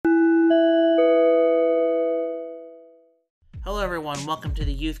everyone. Welcome to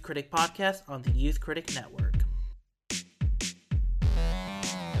the Youth Critic podcast on the Youth Critic Network.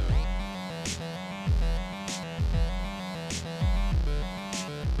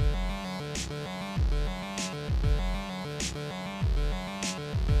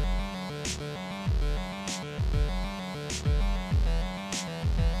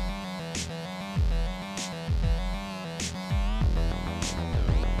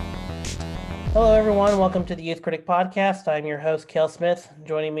 Hello, everyone. Welcome to the Youth Critic Podcast. I'm your host, Kel Smith.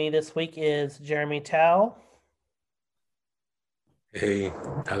 Joining me this week is Jeremy Tao. Hey,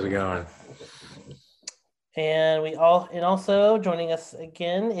 how's it going? And also joining us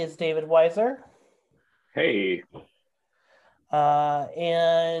again is David Weiser. Hey. So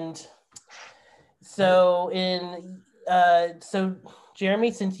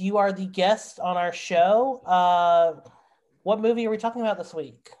Jeremy, since you are the guest on our show, what movie are we talking about this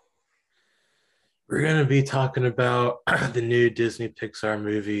week? We're going to be talking about the new Disney Pixar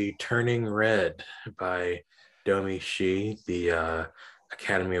movie Turning Red by Domi Shi, the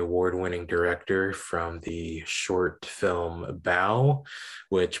Academy Award-winning director from the short film Bao,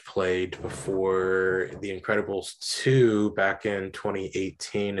 which played before The Incredibles 2 back in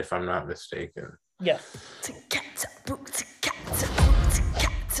 2018, if I'm not mistaken. Yes.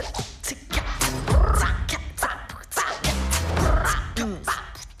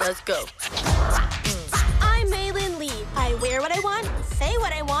 Let's go. I'm Maylin Lee. I wear what I want, say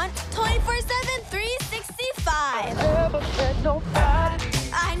what I want, 24/7, 365.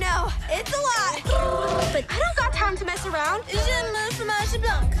 I know, it's a lot. But I don't got time to mess around.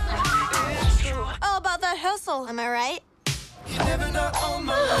 All about that hustle, am I right?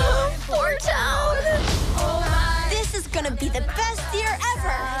 Poor town. This is gonna be the best year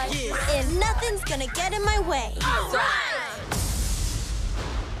ever. And nothing's gonna get in my way. All right.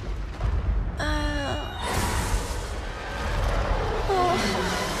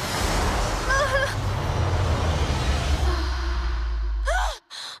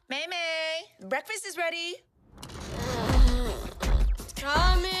 May, breakfast is ready.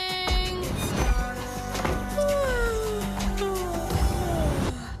 Coming.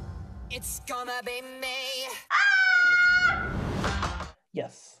 It's gonna be me.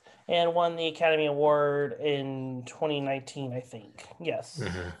 Yes. And won the Academy Award in 2019, I think. Yes.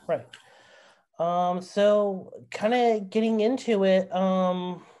 Mm-hmm. Right. So kind of getting into it,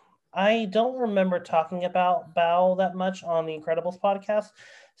 I don't remember talking about Bao that much on the Incredibles podcast.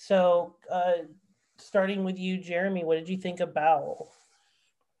 So starting with you, Jeremy, what did you think of Bao?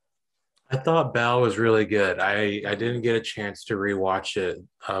 I thought Bao was really good. I didn't get a chance to rewatch it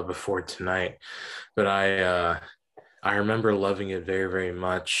before tonight, but I remember loving it very, very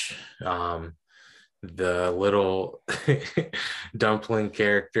much. The little dumpling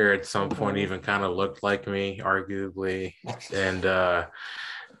character at some point even kind of looked like me, arguably,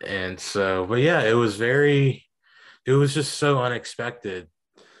 and so, but yeah, it was just so unexpected,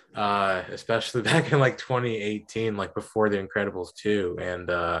 especially back in like 2018, like before The Incredibles 2, and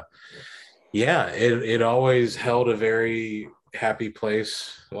yeah, it always held a very happy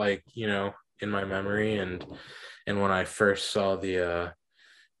place, like, you know, in my memory, and when I first saw the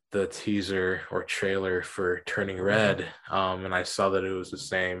teaser or trailer for Turning Red, and I saw that it was the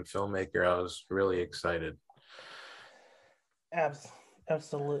same filmmaker, I was really excited.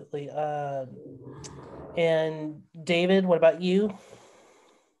 Absolutely. And David, what about you?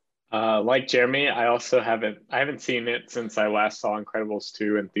 Like Jeremy, I haven't seen it since I last saw Incredibles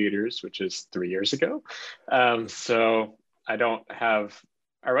 2 in theaters, which is 3 years ago. So I don't have,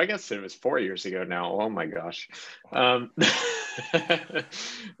 or I guess it was 4 years ago now. Oh my gosh.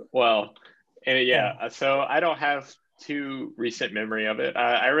 Well, and yeah, so I don't have too recent memory of it.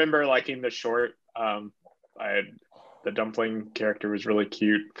 I remember liking the short. The dumpling character was really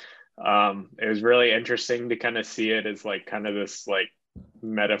cute. It was really interesting to kind of see it as like kind of this like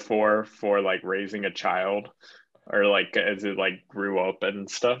metaphor for like raising a child, or like as it like grew up and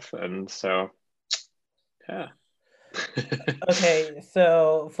stuff. And so, yeah. Okay,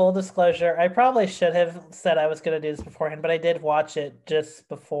 so full disclosure, I probably should have said I was going to do this beforehand, but I did watch it just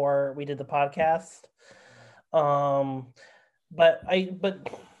before we did the podcast.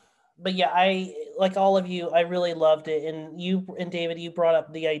 But yeah, I, like all of you, I really loved it. And you and David, you brought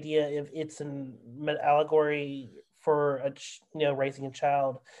up the idea of it's an allegory for raising a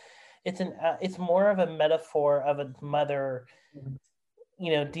child. It's more of a metaphor of a mother,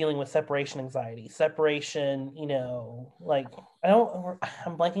 dealing with separation anxiety, like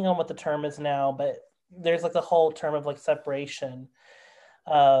I'm blanking on what the term is now, but there's like the whole term of like separation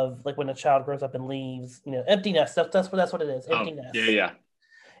of like when a child grows up and leaves, empty nest. That's what it is. Empty nest. Yeah.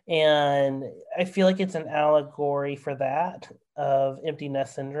 And I feel like it's an allegory for that. of empty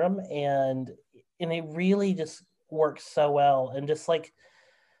nest syndrome, and it really just works so well. And just like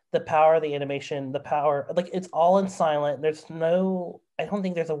the power of the animation, the power, like it's all in silent. There's no, I don't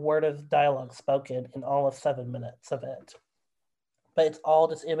think there's a word of dialogue spoken in all of 7 minutes of it, but it's all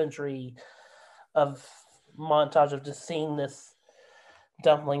just imagery of montage of just seeing this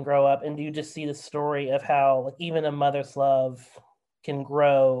dumpling grow up, and you just see the story of how like even a mother's love can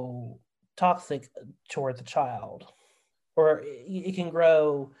grow toxic towards a child, or it can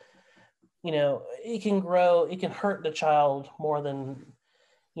grow, it can hurt the child more than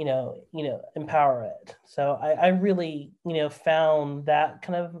empower it. So I really found that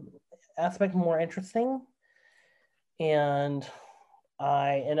kind of aspect more interesting, and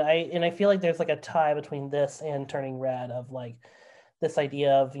I feel like there's like a tie between this and Turning Red, of like this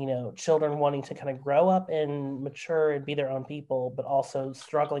idea of children wanting to kind of grow up and mature and be their own people, but also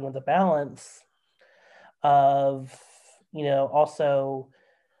struggling with the balance of also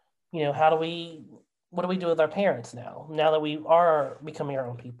what do we do with our parents now that we are becoming our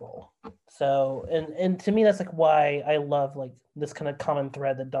own people. So and to me that's like why I love like this kind of common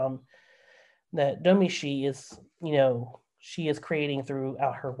thread that Domishi is she is creating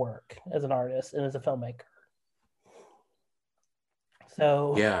throughout her work as an artist and as a filmmaker.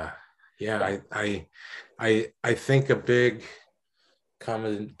 So Yeah. I think a big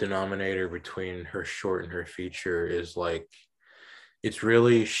common denominator between her short and her feature is like it's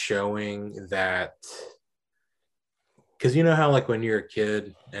really showing that, because you know how like when you're a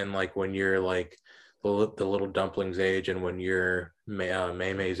kid and like when you're like the little dumplings age and when you're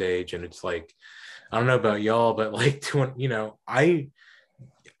Mei Mei's age, and it's like I don't know about y'all, but like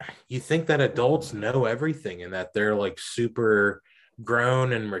you think that adults know everything and that they're like super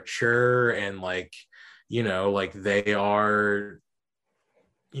grown and mature and like like they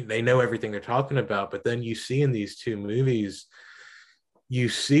know everything they're talking about. But then you see in these two movies, you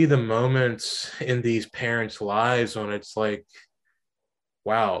see the moments in these parents' lives when it's like,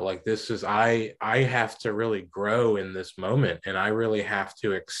 wow, like this is I have to really grow in this moment, and I really have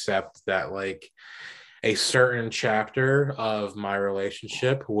to accept that like a certain chapter of my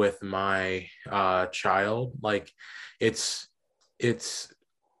relationship with my child, like it's it's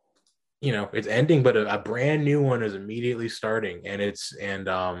ending, but a brand new one is immediately starting. And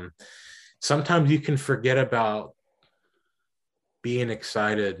sometimes you can forget about being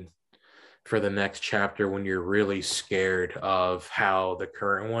excited for the next chapter when you're really scared of how the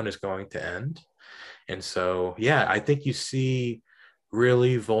current one is going to end. And so yeah, I think you see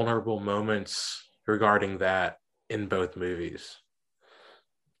really vulnerable moments regarding that in both movies.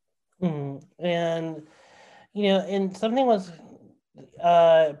 And and something was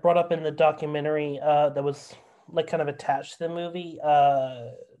brought up in the documentary that was like kind of attached to the movie.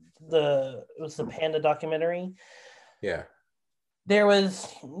 It was the panda documentary. Yeah. There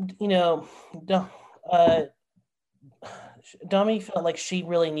was, Domi felt like she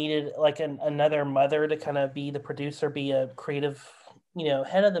really needed like another mother to kind of be the producer, be a creative,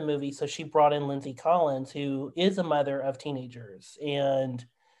 head of the movie. So she brought in Lindsay Collins, who is a mother of teenagers, and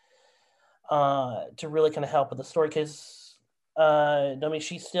to really kind of help with the story, because Domi,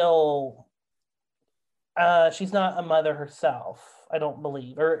 she's still she's not a mother herself, I don't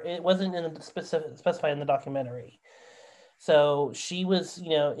believe, or it wasn't in the specified in the documentary. So she was,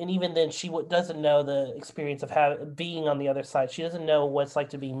 and even then, she doesn't know the experience of being on the other side. She doesn't know what it's like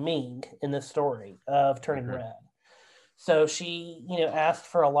to be Ming in this story of Turning Red. So she, asked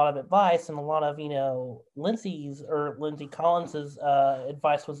for a lot of advice, and a lot of, Lindsay Collins's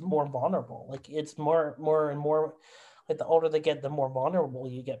advice was more vulnerable. Like it's more and more, like the older they get, the more vulnerable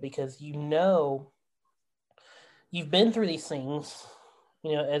you get, because you've been through these things,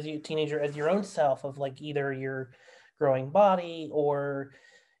 as a teenager, as your own self, of like either your growing body or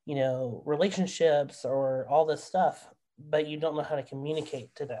relationships or all this stuff, but you don't know how to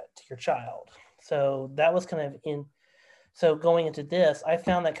communicate to your child. So that was kind of so going into this, I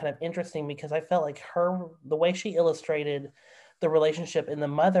found that kind of interesting, because I felt like the way she illustrated the relationship in the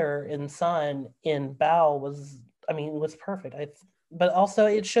mother and son in Bao was perfect. But also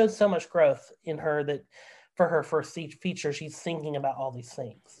it showed so much growth in her, that for her first feature, she's thinking about all these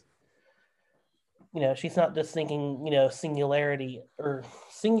things. She's not just thinking, singularly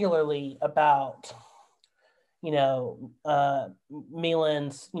about,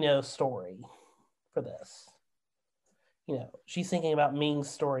 Milan's, story for this. She's thinking about Ming's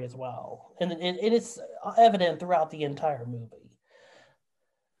story as well. And it is evident throughout the entire movie.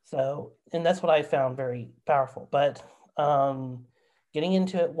 So, and that's what I found very powerful. But getting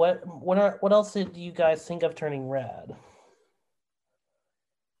into it, what else did you guys think of Turning Red?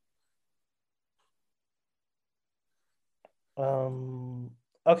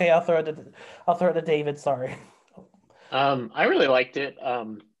 Okay, I'll throw it to David. Sorry. I really liked it.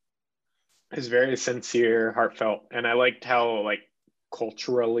 It's very sincere, heartfelt, and I liked how like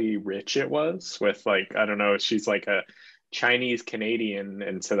culturally rich it was with like I don't know, she's like a Chinese Canadian,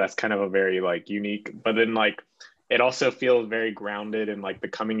 and so that's kind of a very like unique, but then like it also feels very grounded in like the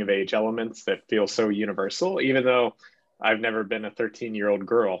coming of age elements that feel so universal, even though I've never been a 13-year-old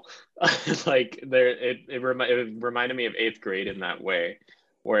girl. Like there it reminded me of eighth grade in that way,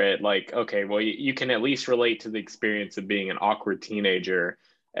 where it like, okay, well you can at least relate to the experience of being an awkward teenager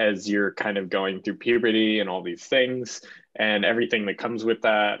as you're kind of going through puberty and all these things and everything that comes with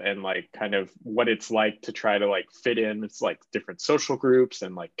that, and like kind of what it's like to try to like fit in. It's like different social groups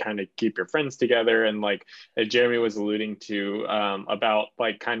and like kind of keep your friends together, and like as Jeremy was alluding to, about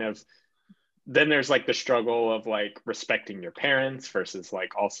like kind of then there's like the struggle of like respecting your parents versus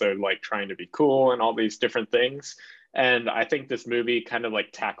like also like trying to be cool and all these different things. And I think this movie kind of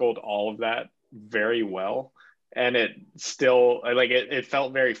like tackled all of that very well. And it still like it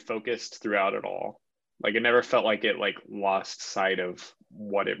felt very focused throughout it all. Like it never felt like it like lost sight of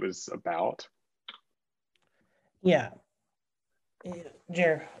what it was about. Yeah.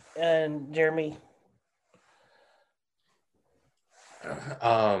 Jeremy.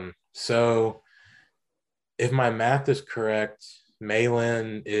 So if my math is correct,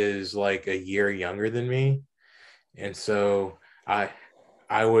 Maylin is like a year younger than me. And so I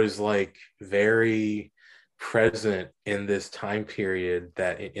was like very present in this time period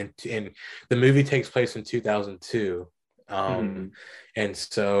that in the movie takes place in 2002. Mm-hmm. And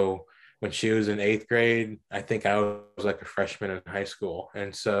so when she was in eighth grade, I think I was like a freshman in high school.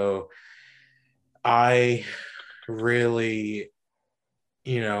 And so I really,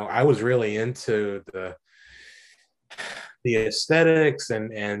 I was really into the aesthetics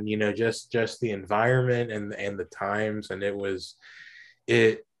and just the environment and the times, and it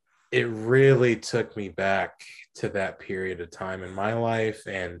it really took me back to that period of time in my life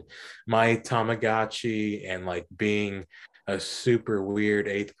and my Tamagotchi and like being a super weird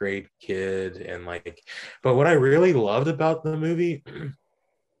eighth grade kid. And like, but what I really loved about the movie,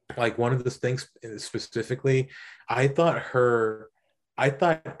 like one of the things specifically, I thought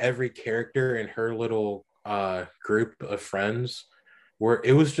every character in her little group of friends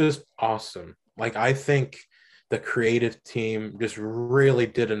it was just awesome. Like I think the creative team just really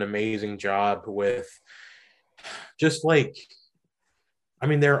did an amazing job with just like, I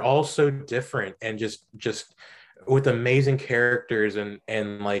mean, they're all so different and just with amazing characters and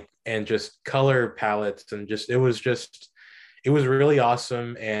just color palettes, and it was really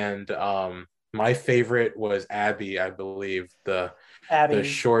awesome. And my favorite was Abby, I believe, the Abby.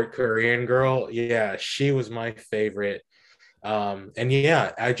 short Korean girl. Yeah, she was my favorite. And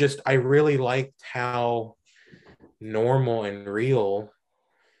yeah, I really liked how normal and real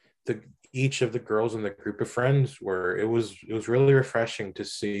the each of the girls in the group of friends were. It was really refreshing to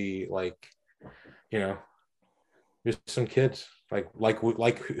see, like, you know, just some kids like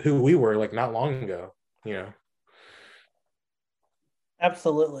who we were like not long ago, you know.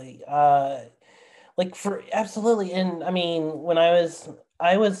 Absolutely. Like for absolutely. And I mean, when I was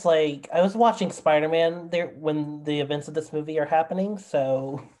watching Spider-Man there when the events of this movie are happening.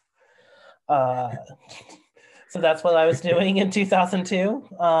 Uh so that's what I was doing in 2002.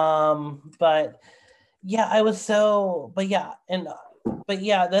 But yeah, I was so but yeah, and but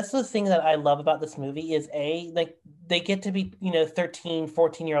yeah, that's the thing that I love about this movie is like they get to be, 13,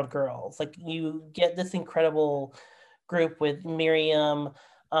 14-year-old girls. Like you get this incredible group with Miriam,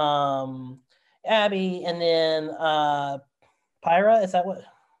 um, Abby, and then Pyra. Is that what?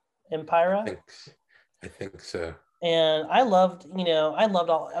 And I Pyra. think I think so. And I loved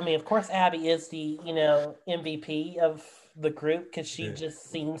all. I mean, of course, Abby is the MVP of the group because she Yeah. just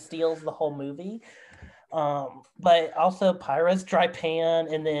scene steals the whole movie. But also Pyra's dry pan,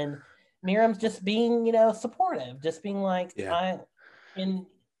 and then Miriam's just being supportive, just being like Yeah. and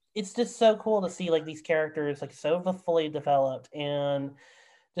it's just so cool to see like these characters like so fully developed and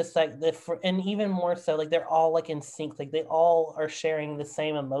just like and even more so like they're all like in sync, like they all are sharing the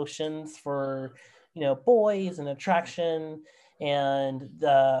same emotions for boys and attraction, and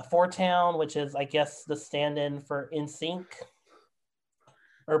the Four Town, which is I guess the stand-in for In Sync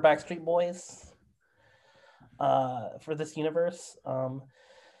or Backstreet Boys for this universe.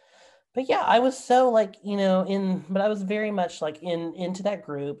 But yeah, I was so like but I was very much like into that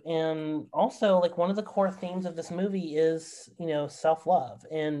group. And also like one of the core themes of this movie is self-love.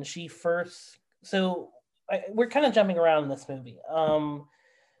 And we're kind of jumping around in this movie.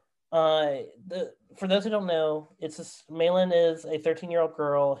 For those who don't know, Malin is a 13-year-old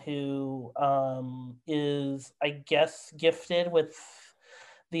girl who is, I guess, gifted with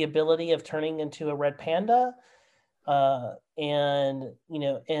the ability of turning into a red panda. And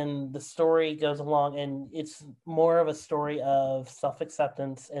and the story goes along, and it's more of a story of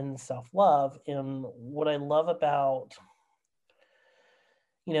self-acceptance and self-love. And what I love about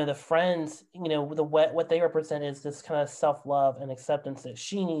the friends, what they represent is this kind of self-love and acceptance that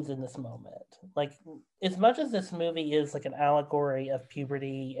she needs in this moment. Like, as much as this movie is like an allegory of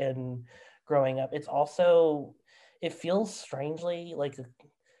puberty and growing up, it feels strangely like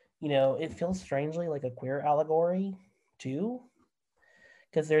a queer allegory too,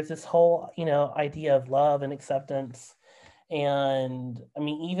 because there's this whole idea of love and acceptance. And I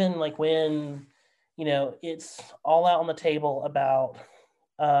mean, even like when it's all out on the table about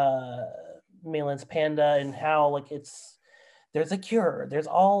Malin's panda and how like there's a cure, there's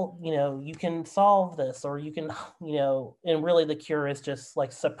all you can solve this, or you can and really the cure is just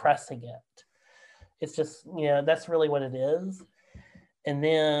like suppressing it. It's just that's really what it is. And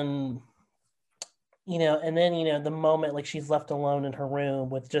then the moment like she's left alone in her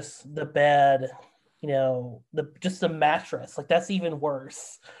room with just the bed, the mattress, like that's even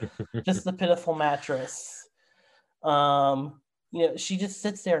worse. Just the pitiful mattress. She just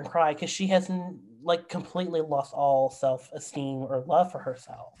sits there and cries because she hasn't like completely lost all self-esteem or love for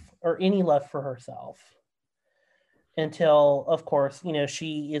herself, or any love for herself, until of course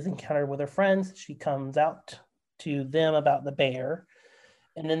she is encountered with her friends. She comes out to them about the bear,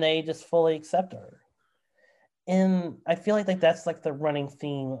 and then they just fully accept her. And I feel like that's like the running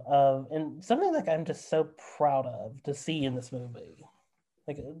theme of, and something like I'm just so proud of to see in this movie,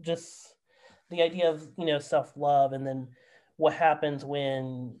 like just the idea of self-love. And then what happens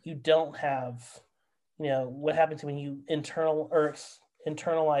when you don't have what happens when you internalize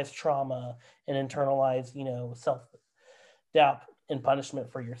trauma and internalize self-doubt and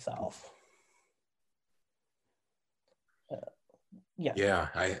punishment for yourself. Yeah,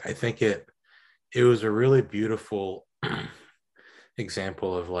 I think it was a really beautiful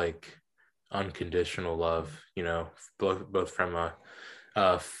example of like unconditional love, both from a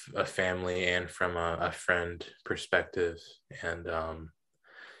family and from a friend perspective. And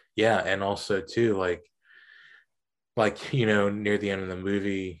and also too, like near the end of the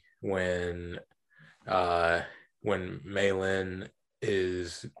movie when Maylin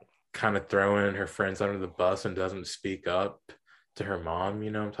is kind of throwing her friends under the bus and doesn't speak up to her mom,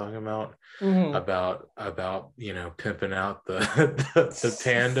 I'm talking about, mm-hmm. about pimping out the the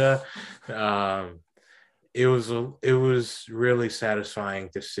panda. It was really satisfying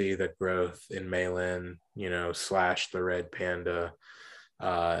to see the growth in Maylin, / the red panda,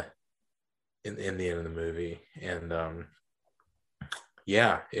 in the end of the movie. And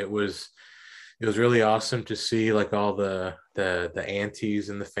it was really awesome to see like all the aunties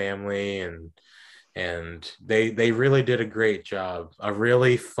in the family, and they really did a great job, a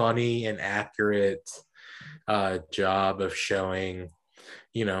really funny and accurate job of showing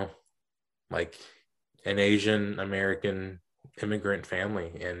like an Asian American immigrant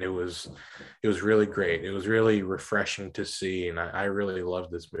family. And it was really great. It was really refreshing to see, and I really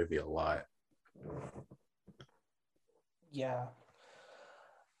loved this movie a lot. Yeah.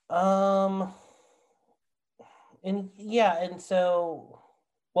 And so,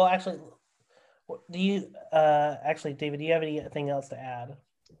 well, actually, do you David, do you have anything else to add?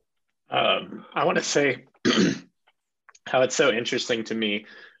 I want to say how it's so interesting to me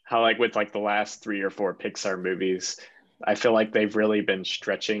how like with like the last 3 or 4 Pixar movies, I feel like they've really been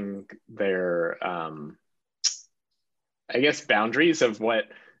stretching their I guess boundaries of what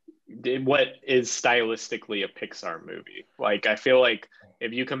is stylistically a Pixar movie. Like I feel like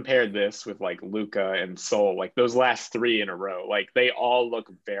if you compare this with like Luca and Soul, like those last 3 in a row, like they all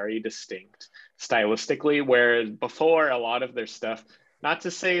look very distinct stylistically, whereas before a lot of their stuff, not to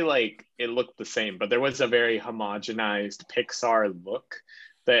say like it looked the same, but there was a very homogenized Pixar look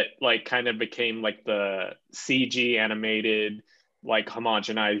that like kind of became like the CG animated, like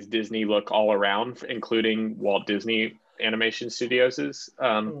homogenized Disney look all around, including Walt Disney Animation Studios'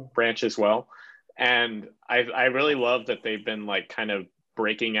 branch as well. And I really love that they've been like kind of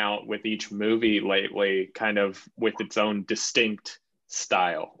breaking out with each movie lately, kind of with its own distinct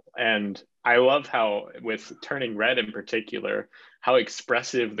style. And I love how with Turning Red in particular, how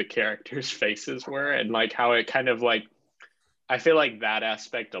expressive the characters' faces were, and like how it kind of like, I feel like that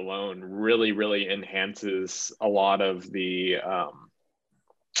aspect alone really, really enhances a lot of the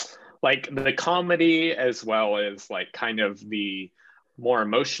like the comedy, as well as like kind of the more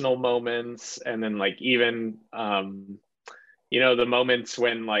emotional moments. And then like even the moments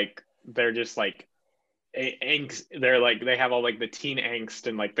when like they're just like angst, they're like they have all like the teen angst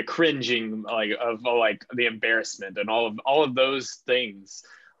and like the cringing like of like the embarrassment and all of those things,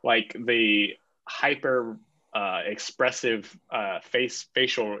 like the hyper expressive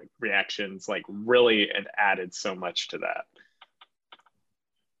facial reactions, like really it added so much to that.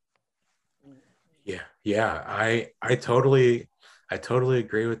 Yeah, I totally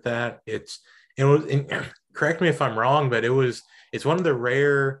agree with that. It was correct me if I'm wrong, but it's one of the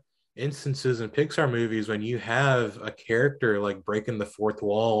rare instances in Pixar movies when you have a character like breaking the fourth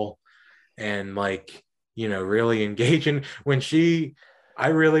wall and like, really engaging. I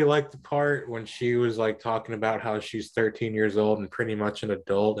really liked the part when she was like talking about how she's 13 years old and pretty much an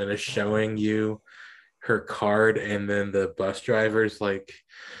adult and is showing you her card, and then the bus driver's like,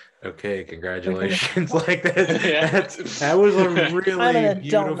 okay, congratulations. Like that was a I'm an really adult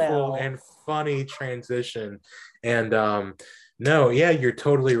beautiful now. and funny transition. And no, yeah, you're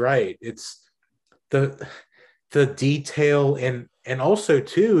totally right. It's the detail, and also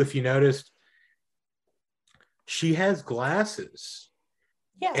too, if you noticed, she has glasses.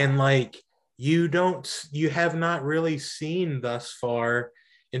 Yeah. And like you have not really seen thus far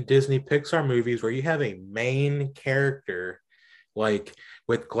in Disney Pixar movies where you have a main character like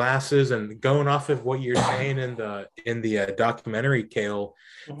with glasses. And going off of what you're saying in the documentary, Kale,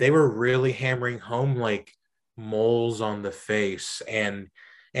 they were really hammering home like moles on the face, and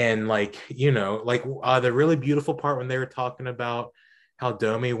like, like the really beautiful part when they were talking about how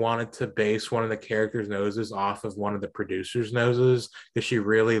Domi wanted to base one of the characters' noses off of one of the producers' noses because she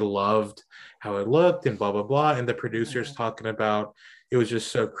really loved how it looked and blah blah blah. And the producers talking about it was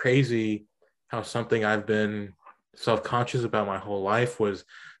just so crazy how something I've been self-conscious about my whole life was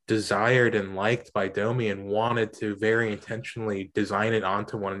desired and liked by Domi, and wanted to very intentionally design it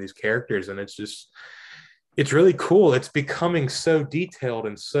onto one of these characters. And it's really cool. It's becoming so detailed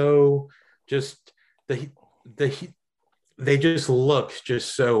and so just the they just look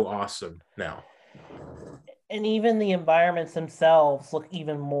just so awesome now. And even the environments themselves look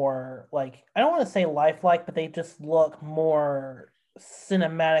even more like, I don't want to say lifelike, but they just look more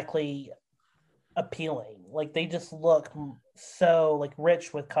cinematically appealing. Like they just look so like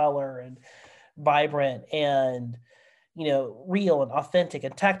rich with color and vibrant and real and authentic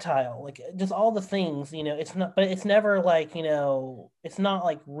and tactile, like just all the things. It's not, but it's never like, it's not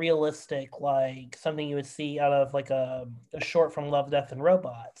like realistic, like something you would see out of like a short from Love, Death and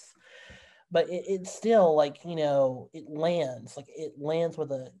Robots. But it's still like, it lands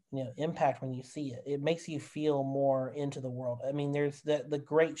with a impact when you see it. It makes you feel more into the world. I mean, there's the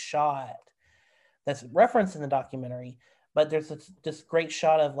great shot that's referenced in the documentary, but there's this great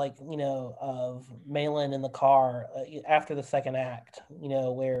shot of like, of Malin in the car after the second act,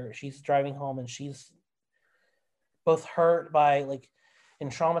 where she's driving home and she's both hurt by like and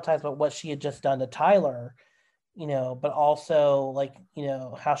traumatized by what she had just done to Tyler, but also like,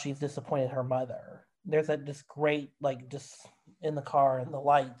 how she's disappointed her mother. There's this great, like, just in the car and the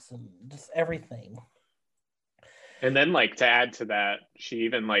lights and just everything. And then like to add to that, she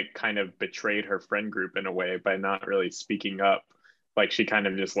even like kind of betrayed her friend group in a way by not really speaking up. Like she kind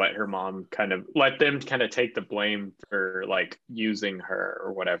of just let them kind of take the blame for like using her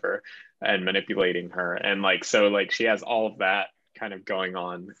or whatever and manipulating her. And like, so like she has all of that kind of going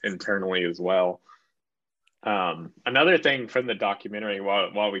on internally as well. Another thing from the documentary,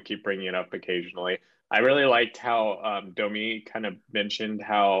 while we keep bringing it up occasionally, I really liked how Domi kind of mentioned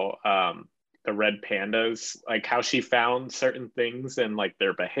how the red pandas, like how she found certain things and like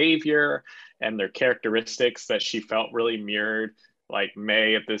their behavior and their characteristics that she felt really mirrored like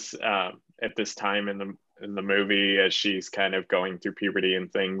May at this time in the movie as she's kind of going through puberty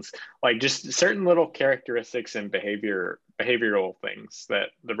and things, like just certain little characteristics and behavioral things that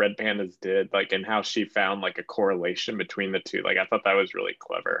the red pandas did, like, and how she found like a correlation between the two. Like I thought that was really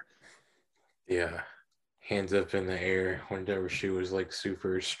clever. Yeah, hands up in the air whenever she was like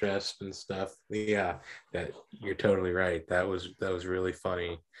super stressed and stuff. Yeah, that you're totally right. That was really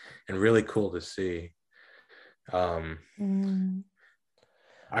funny and really cool to see.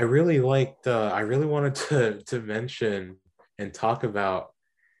 I really liked I really wanted to mention and talk about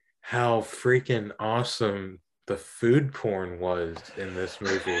how freaking awesome the food porn was in this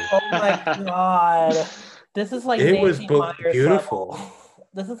movie. Oh my god. This is like It was Nancy both Meyers beautiful. level.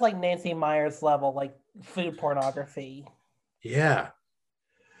 This is like Nancy Meyers level, like food pornography. Yeah.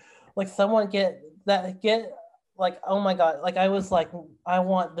 Like someone get like, oh my god, like I was like, I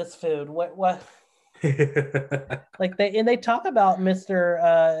want this food. What like they talk about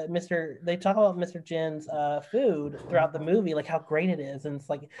Mr. Jin's food throughout the movie, like how great it is, and it's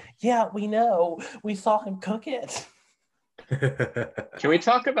like, yeah, we know, we saw him cook it. Can we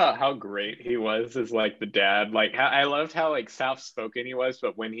talk about how great he was as like the dad? Like how, I loved how like soft spoken he was,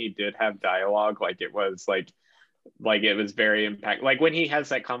 but when he did have dialogue, like it was like it was very impact. Like when he has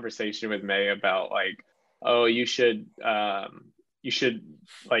that conversation with May about like, oh, you should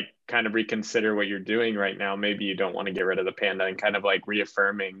like kind of reconsider what you're doing right now. Maybe you don't want to get rid of the panda, and kind of like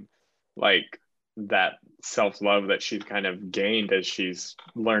reaffirming like that self-love that she's kind of gained as she's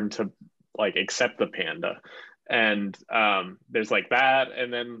learned to like accept the panda. And there's like that,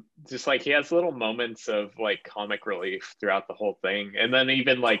 and then just like he has little moments of like comic relief throughout the whole thing. And then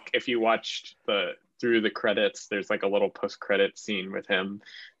even like if you watched the through the credits, there's like a little post-credit scene with him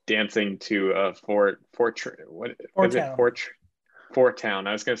dancing to a what Fort is it, Town. Fort Town.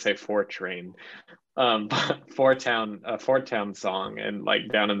 I was gonna say Fort Train. Fort Town, a Fort Town song, and like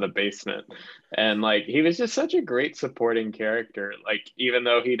down in the basement. And like he was just such a great supporting character, like even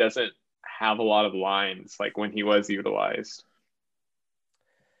though he doesn't have a lot of lines, like when he was utilized.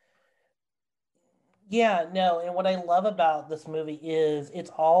 Yeah, no, and what I love about this movie is it's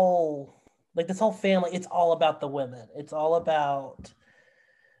all like this whole family, it's all about the women. It's all about,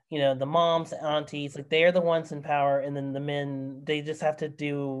 the moms, the aunties, like they're the ones in power, and then the men, they just have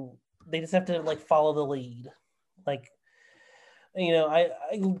to like follow the lead. Like, I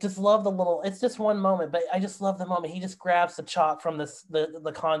just love the little, it's just one moment, but I just love the moment. He just grabs the chalk from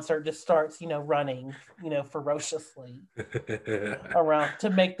the concert, just starts, running, ferociously around to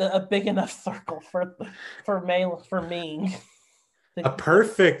make a big enough circle for Ming. A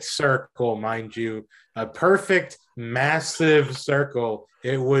perfect circle, mind you, a perfect massive circle.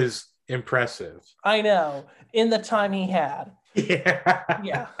 It was impressive. I know, in the time he had.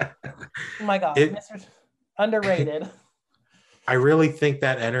 Yeah. Oh my God, Mr. Underrated. I really think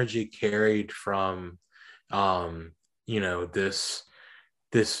that energy carried from, this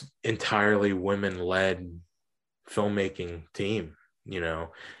entirely women-led filmmaking team.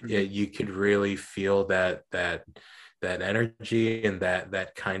 You could really feel that energy and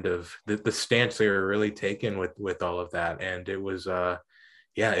that kind of the stance they were really taking with all of that. And it was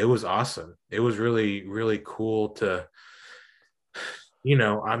it was awesome. It was really, really cool to,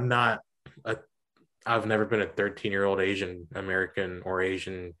 I've never been a 13-year-old Asian American or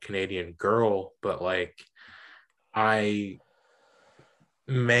Asian Canadian girl, but like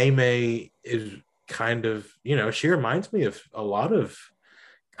May is kind of, she reminds me of a lot of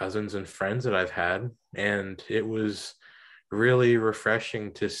cousins and friends that I've had. And it was really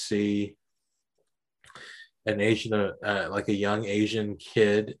refreshing to see an Asian, like a young Asian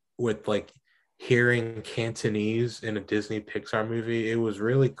kid with like hearing Cantonese in a Disney Pixar movie. It was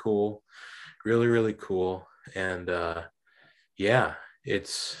really cool, really, really cool. And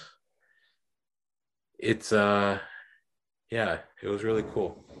it's it was really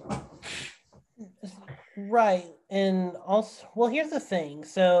cool. Right. And also, well, here's the thing.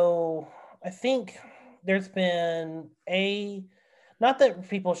 So I think there's been not that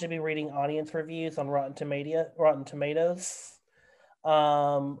people should be reading audience reviews on Rotten Tomatoes,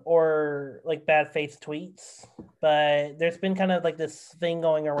 or like bad faith tweets, but there's been kind of like this thing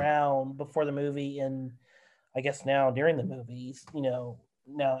going around before the movie, and I guess now during the movies, now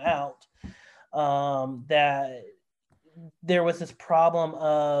out, that there was this problem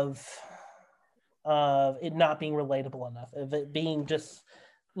of it not being relatable enough, of it being just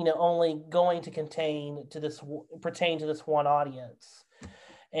only going to pertain to this one audience.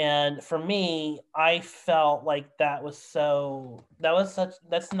 And for me, I felt like that's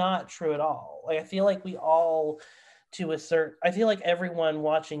not true at all. Like I feel like I feel like everyone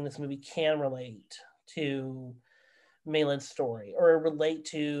watching this movie can relate to Maylin's story or relate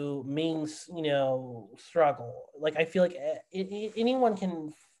to Ming's struggle. Like I feel like anyone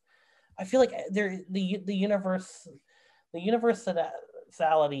can. I feel like the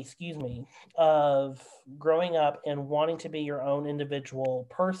universality, excuse me, of growing up and wanting to be your own individual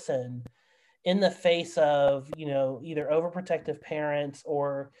person in the face of either overprotective parents,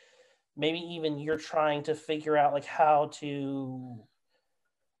 or maybe even you're trying to figure out like how to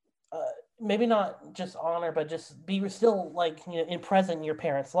maybe not just honor, but just be still like in present in your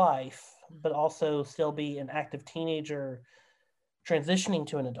parents' life, but also still be an active teenager transitioning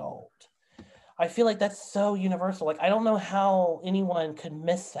to an adult. I feel like that's so universal. Like I don't know how anyone could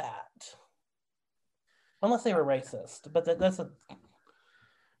miss that, unless they were racist. But that's a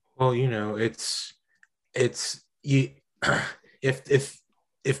well, it's you. If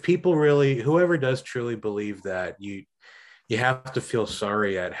people really, whoever does truly believe that, you have to feel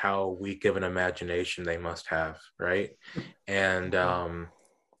sorry at how weak of an imagination they must have, right? And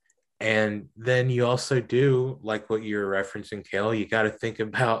and then you also do, like what you're referencing, Kale, you got to think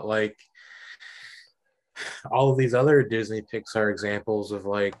about like all of these other Disney Pixar examples of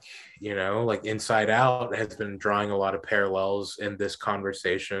like, you know, like Inside Out has been drawing a lot of parallels in this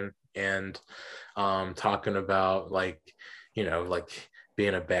conversation and talking about like, you know, like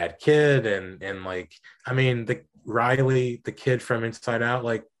being a bad kid and like, I mean, the Riley, the kid from Inside Out,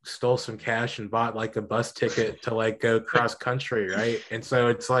 like stole some cash and bought like a bus ticket to like go cross country, right? And so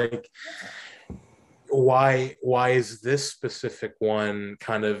it's like, why is this specific one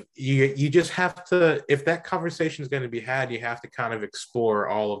kind of, you just have to, if that conversation is going to be had, you have to kind of explore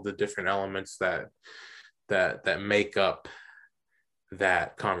all of the different elements that make up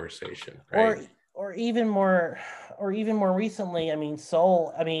that conversation, right? Or even more recently, I mean,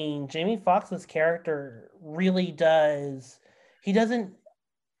 Jamie Foxx's character really does, he doesn't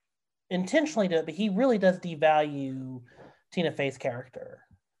intentionally do it, but he really does devalue Tina Fey's character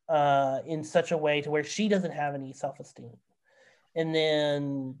in such a way to where she doesn't have any self-esteem. And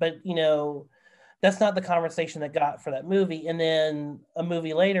then, but you know, that's not the conversation that got for that movie. And then a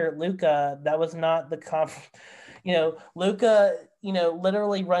movie later, Luca, that was not the Luca, you know,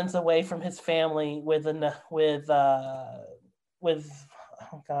 literally runs away from his family with oh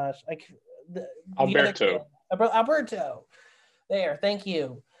gosh, Alberto. Alberto. There, thank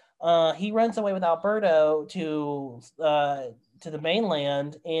you. He runs away with Alberto to the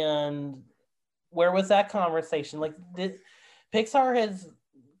mainland, and where was that conversation? Like, Pixar has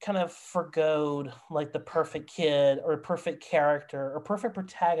kind of forgoed like the perfect kid or perfect character or perfect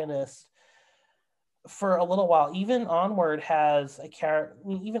protagonist for a little while. Even Onward has like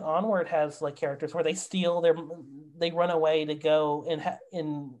characters where they run away to go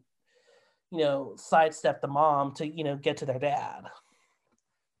and you know, sidestep the mom to, you know, get to their dad.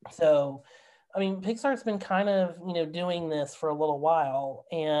 So, I mean, Pixar's been kind of, you know, doing this for a little while,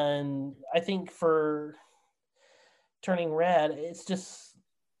 and I think for Turning Red, it's just,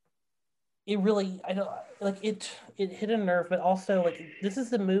 it really, I don't like it hit a nerve, but also like this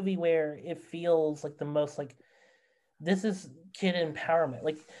is the movie where it feels like the most like this is kid empowerment.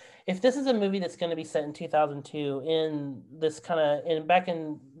 Like, if this is a movie that's going to be set in 2002 in this kind of, and back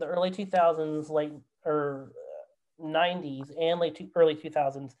in the early 2000s, late or 90s and early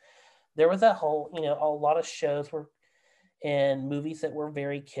 2000s, there was that whole, you know, a lot of shows and movies that were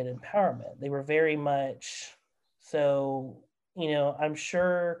very kid empowerment. They were very much so, you know, I'm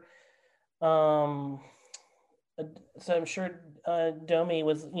sure Domi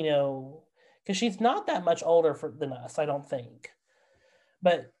was, you know, because she's not that much older than us, I don't think.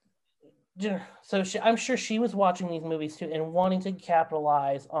 But so I'm sure she was watching these movies too and wanting to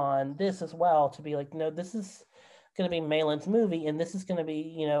capitalize on this as well, to be like, no, this is going to be Maylin's movie, and this is going to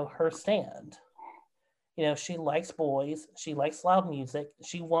be, you know, her stand. You know, she likes boys, she likes loud music,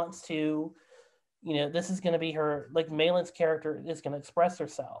 she wants to, you know, this is going to be her, like, Maylin's character is going to express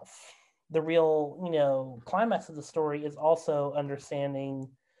herself. The real, you know, climax of the story is also understanding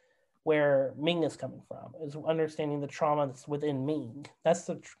where Ming is coming from, is understanding the trauma that's within Ming. That's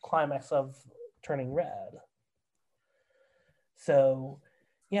the climax of Turning Red. So,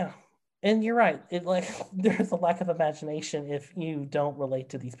 yeah. And you're right. It like there's a lack of imagination if you don't relate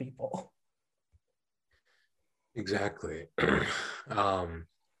to these people. Exactly. Man,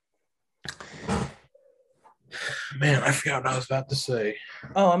 I forgot what I was about to say.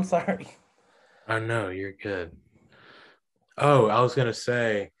 Oh, I'm sorry. Oh no, you're good. Oh, I was gonna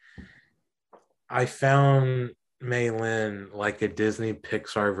say, I found Mei Lin like a Disney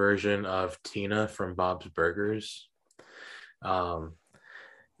Pixar version of Tina from Bob's Burgers.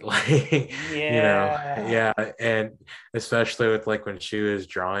 Like, you know, yeah, and especially with like when she was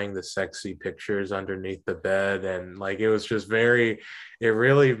drawing the sexy pictures underneath the bed, and like it was just it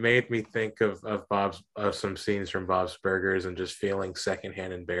really made me think of some scenes from Bob's Burgers and just feeling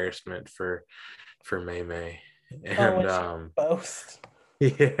secondhand embarrassment for Mei Mei. And boast.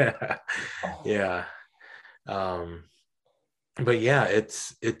 Yeah. Oh. Yeah. But yeah,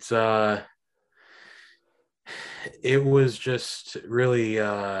 it was just really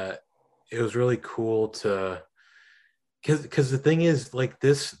it was really cool to, because the thing is, like,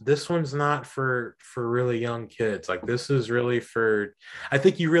 this one's not for really young kids. Like, this is really for, I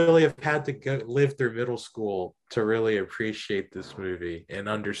think you really have had to go live through middle school to really appreciate this movie and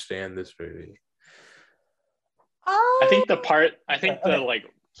understand this movie. I think the like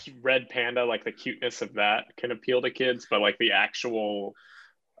red panda, like the cuteness of that can appeal to kids, but like the actual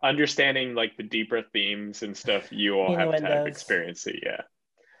understanding, like the deeper themes and stuff, you all have to have experience it.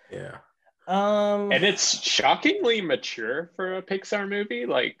 Yeah. And it's shockingly mature for a Pixar movie,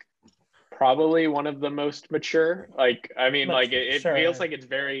 like probably one of the most mature. Like, I mean, like it feels like it's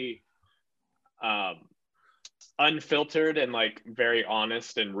very unfiltered and like very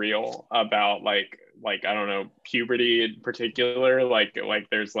honest and real about like I don't know, puberty in particular. Like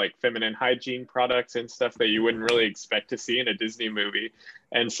there's like feminine hygiene products and stuff that you wouldn't really expect to see in a Disney movie.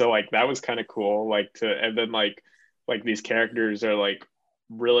 And so like that was kind of cool. Like to and then like these characters are like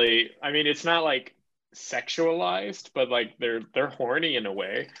really, I mean, it's not like sexualized, but like they're horny in a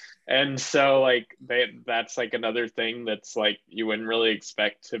way. And so like that's like another thing that's like you wouldn't really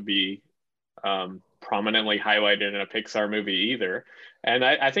expect to be prominently highlighted in a Pixar movie either. And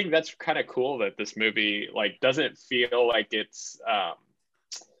I think that's kind of cool that this movie like doesn't feel like it's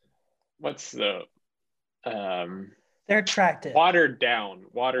what's the they're attractive. Watered down.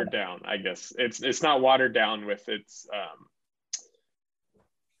 I guess it's not watered down with its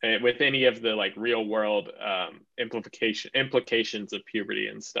with any of the like real world implications of puberty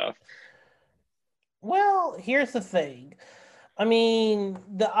and stuff. Well, here's the thing. I mean,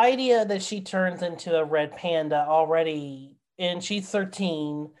 the idea that she turns into a red panda already, and she's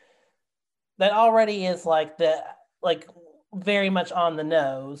 13, that already is like very much on the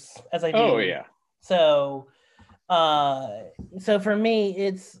nose, as I do. Oh yeah. So, so for me,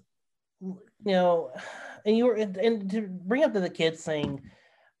 it's and to bring up to the kids thing,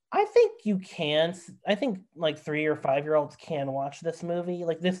 I think you can. I think like 3 or 5-year-olds can watch this movie.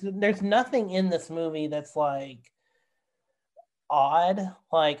 Like this, there's nothing in this movie that's like odd.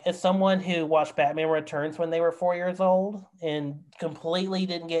 Like as someone who watched Batman Returns when they were 4 years old and completely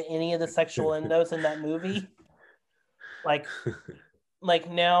didn't get any of the sexual endos in that movie, like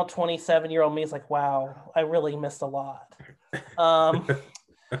now 27-year-old me is like, wow, I really missed a lot.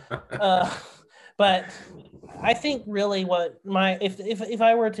 But I think really what if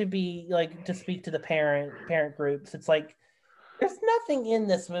I were to be like to speak to the parent groups, it's like there's nothing in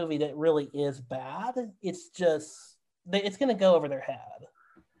this movie that really is bad. It's just it's going to go over their head.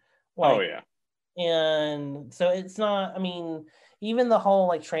 Like, oh yeah. And so it's not, I mean, even the whole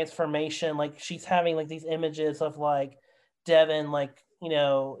like transformation, like she's having like these images of like Devin, like,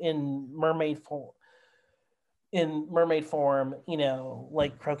 in mermaid form,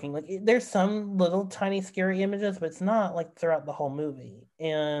 like croaking. Like there's some little tiny scary images, but it's not like throughout the whole movie.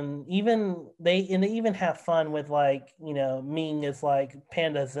 And they even have fun with like, Ming is like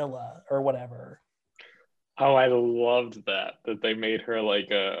Pandazilla or whatever. Oh, I loved that they made her like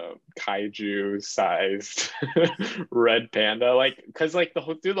a kaiju sized red panda. Like, because like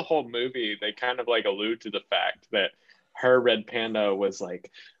through the whole movie, they kind of like allude to the fact that her red panda was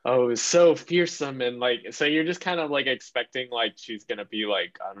like, oh, it was so fearsome, and like, so you're just kind of like expecting like she's gonna be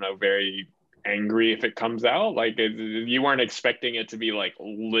like, I don't know, very angry if it comes out. Like you weren't expecting it to be like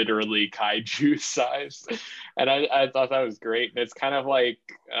literally kaiju sized, and I thought that was great. And it's kind of like,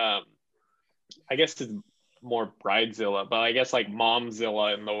 I guess it's more bridezilla, but I guess like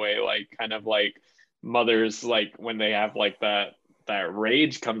momzilla in the way, like kind of like mothers, like when they have like that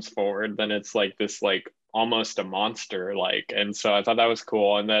rage comes forward, then it's like this like almost a monster, like. And so I thought that was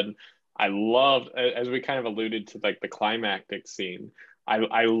cool. And then I loved, as we kind of alluded to, like the climactic scene,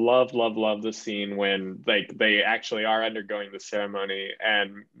 I love the scene when like they actually are undergoing the ceremony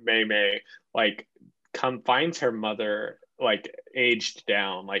and Mei Mei like finds her mother like aged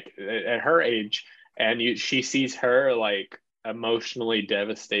down, like at her age, and she sees her like emotionally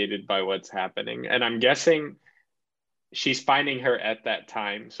devastated by what's happening. And I'm guessing she's finding her at that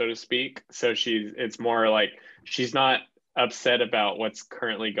time, so to speak. So it's more like she's not upset about what's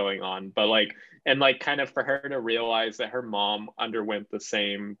currently going on, but like, and like kind of for her to realize that her mom underwent the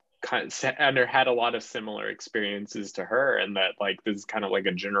same had a lot of similar experiences to her, and that like this is kind of like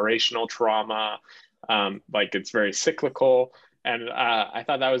a generational trauma, like it's very cyclical. And I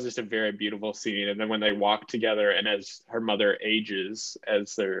thought that was just a very beautiful scene. And then when they walk together, and as her mother ages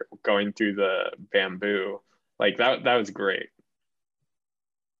as they're going through the bamboo, like that was great.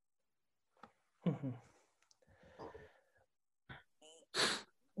 Mm-hmm.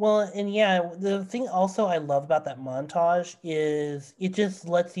 Well, and yeah, the thing also I love about that montage is it just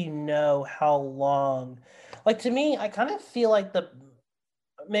lets you know how long, like to me, I kind of feel like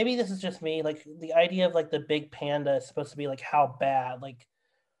maybe this is just me, like the idea of like the big panda is supposed to be like how bad, like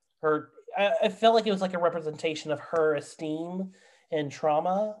I felt like it was like a representation of her esteem and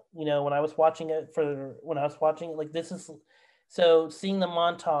trauma, when I was watching it, like this is, so seeing the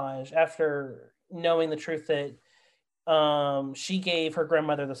montage after knowing the truth that she gave her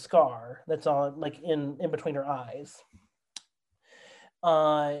grandmother the scar that's on like in between her eyes.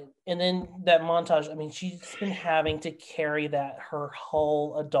 And then that montage, I mean, she's been having to carry that her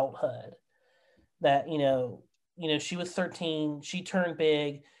whole adulthood. That, she was 13, she turned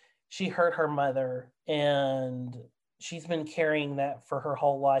big, she hurt her mother, and she's been carrying that for her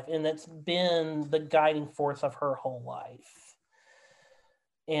whole life, and that's been the guiding force of her whole life.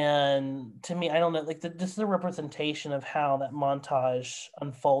 And to me, I don't know, like this is a representation of how that montage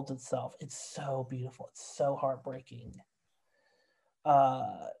unfolds itself. It's so beautiful. It's so heartbreaking.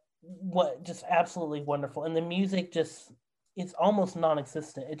 What just absolutely wonderful. And the music just, it's almost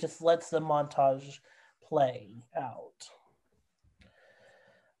non-existent. It just lets the montage play out.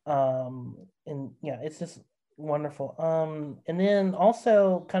 And yeah, it's just wonderful. And then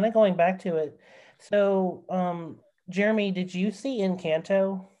also kind of going back to it. So, Jeremy, did you see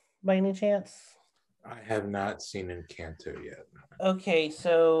Encanto by any chance? I have not seen Encanto yet. Okay,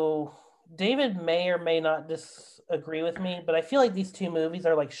 so David may or may not disagree with me, but I feel like these two movies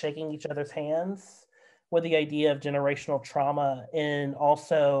are like shaking each other's hands with the idea of generational trauma and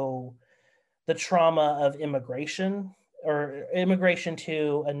also the trauma of immigration or immigration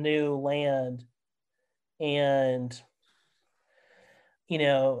to a new land, and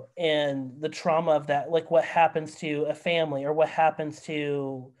and the trauma of that, like what happens to a family or what happens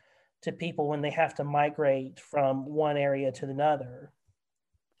to people when they have to migrate from one area to another.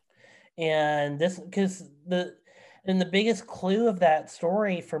 And this, because the biggest clue of that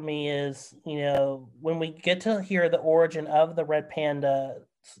story for me is, when we get to hear the origin of the red panda,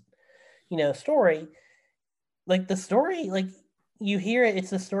 story, like the story, like you hear it, it's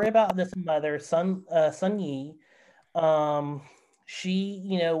the story about this mother, Sun Yi.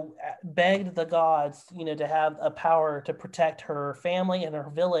 She, begged the gods, to have a power to protect her family and her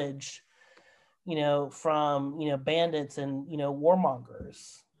village, from, bandits and,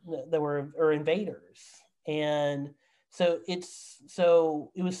 warmongers that were, or invaders. And so it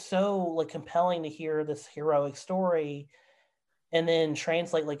was so like compelling to hear this heroic story and then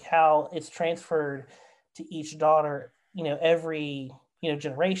translate like how it's transferred to each daughter, every,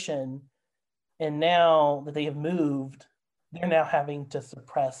 generation. And now that they have moved, they're now having to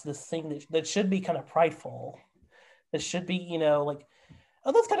suppress this thing that should be kind of prideful. That should be, like,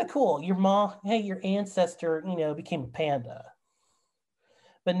 oh, that's kind of cool. Your mom, hey, your ancestor, became a panda.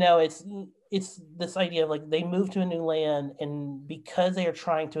 But no, it's this idea of like they moved to a new land, and because they are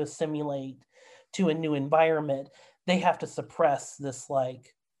trying to assimilate to a new environment, they have to suppress this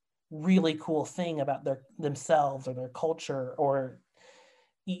like really cool thing about themselves or their culture or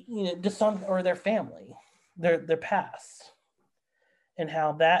just some, or their family, their past, and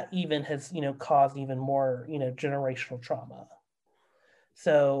how that even has caused even more generational trauma.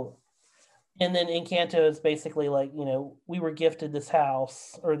 So, and then Encanto is basically like, we were gifted this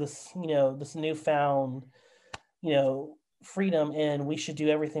house or this this newfound freedom, and we should do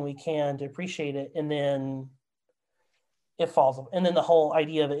everything we can to appreciate it. And then it falls, and then the whole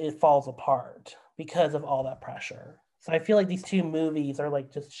idea of it falls apart because of all that pressure. So I feel like these two movies are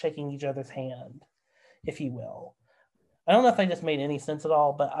like just shaking each other's hand, if you will. I don't know if I just made any sense at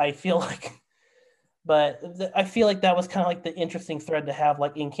all, but I feel like I feel like that was kind of like the interesting thread to have,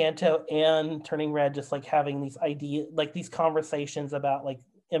 like Encanto and Turning Red, just like having these ideas, like these conversations about like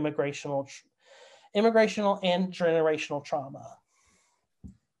immigrational and generational trauma.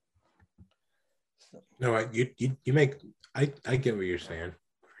 So. No, you make, I get what you're saying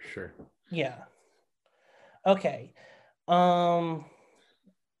for sure. Yeah. Okay. But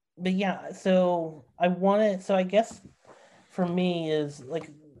yeah, so I guess for me is like,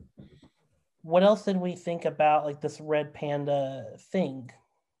 what else did we think about like this red panda thing?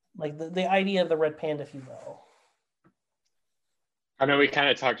 Like the idea of the red panda, if you will. I know we kind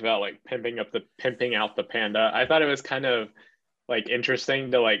of talked about like pimping out the panda. I thought it was kind of like interesting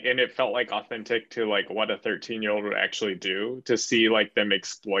to like, and it felt like authentic to like what a 13-year-old would actually do, to see like them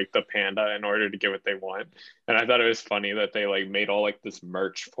exploit the panda in order to get what they want. And I thought it was funny that they like made all like this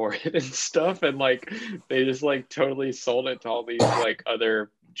merch for it and stuff, and like they just like totally sold it to all these like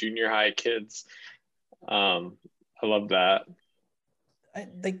other junior high kids. I love that.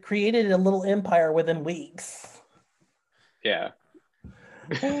 They created a little empire within weeks. Yeah.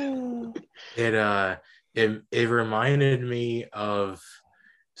 It reminded me of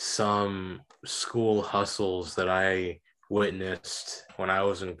some school hustles that I witnessed when I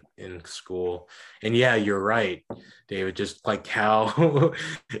was in school. And yeah, you're right, David, just like how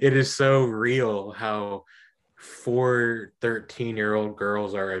it is so real how 4 13-year-old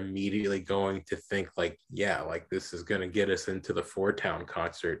girls are immediately going to think like, yeah, like this is going to get us into the Four Town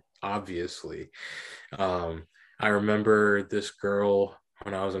concert, obviously. I remember this girl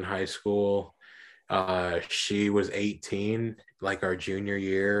when I was in high school. She was 18, like our junior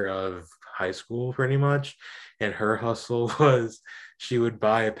year of high school, pretty much. And her hustle was she would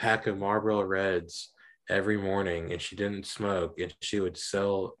buy a pack of Marlboro Reds every morning, and she didn't smoke, and she would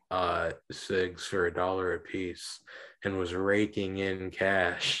sell cigs for $1 a piece and was raking in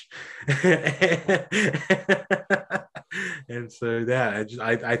cash. And so yeah,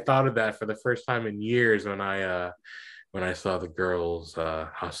 I thought of that for the first time in years when I saw the girls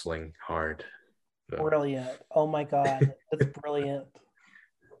hustling hard. So. Brilliant. Oh my God. That's brilliant.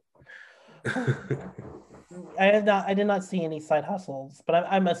 I did not see any side hustles, but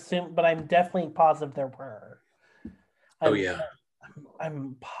I'm definitely positive there were. Oh yeah.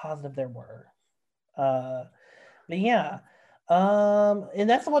 I'm positive there were. But yeah. And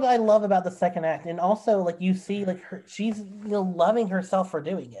that's what I love about the second act. And also like you see like she's loving herself for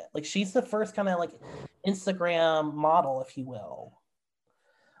doing it. Like she's the first kind of like Instagram model, if you will.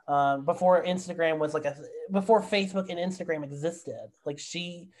 Before Instagram was before Facebook and Instagram existed. Like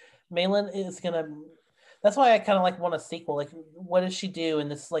Malin is gonna. That's why I kind of like want a sequel. Like, what does she do in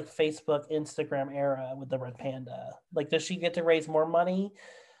this like Facebook, Instagram era with the red panda? Like, does she get to raise more money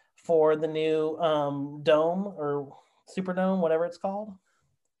for the new dome or Superdome, whatever it's called?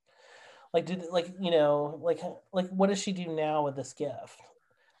 Like, what does she do now with this gift?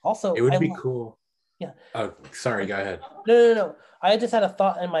 Also, it would be cool. Yeah. Oh, sorry. Go ahead. No. I just had a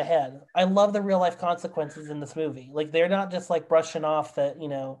thought in my head. I love the real life consequences in this movie. Like they're not just like brushing off that,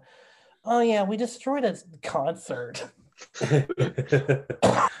 oh yeah, we destroyed a concert.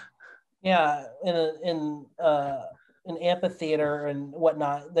 Yeah, in an amphitheater and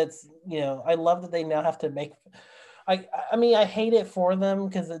whatnot. That's I love that they now have to make. I mean, I hate it for them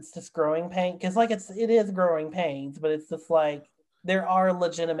because it's just growing pain. Because like it is growing pains, but it's just like there are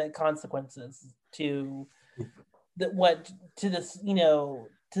legitimate consequences to to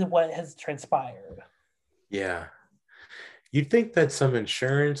what has transpired. Yeah. You'd think that some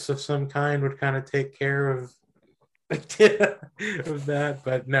insurance of some kind would kind of take care of that,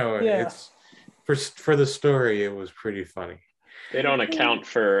 but no, it's for the story, it was pretty funny. They don't account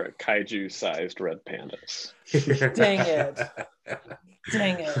for kaiju-sized red pandas.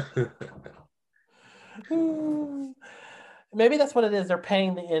 Dang it. Maybe that's what it is. They're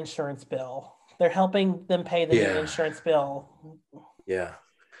paying the insurance bill. They're helping them pay the new insurance bill. Yeah.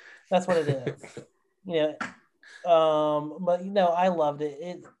 That's what it is. But I loved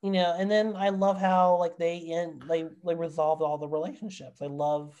it. And then I love how like they resolved all the relationships. I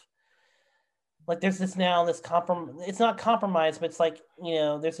love like there's this compromise. It's not compromise, but it's like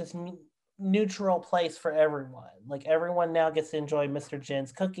there's this neutral place for everyone. Like everyone now gets to enjoy Mr.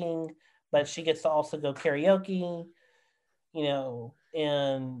 Jin's cooking, but she gets to also go karaoke.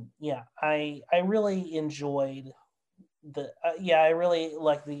 And yeah, I really enjoyed I really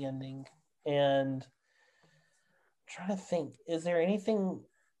liked the ending. And trying to think, is there anything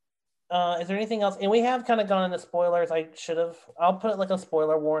else? And we have kind of gone into spoilers. I'll put like a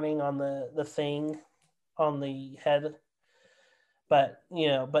spoiler warning on the thing on the head, but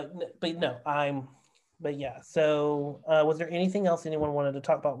yeah. So was there anything else anyone wanted to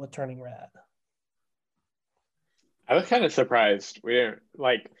talk about with Turning Red? I was kind of surprised. We didn't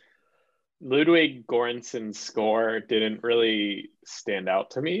like Ludwig Göransson's score didn't really stand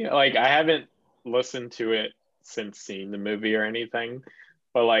out to me. Like I haven't listened to it since seeing the movie or anything,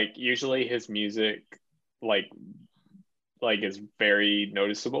 but like usually his music like is very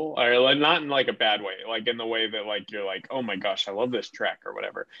noticeable, or like not in like a bad way, like in the way that like you're like, oh my gosh, I love this track or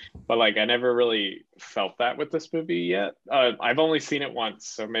whatever. But like I never really felt that with this movie yet. I've only seen it once,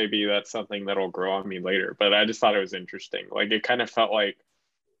 so maybe that's something that'll grow on me later. But I just thought it was interesting. Like it kind of felt like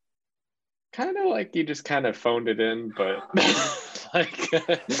you just kind of phoned it in, but like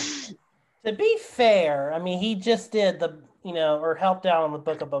to be fair, I mean he just did or helped out on the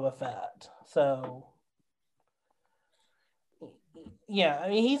Book of Boba Fett, so yeah, I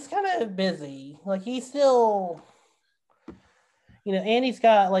mean he's kind of busy. Like he's still, and he's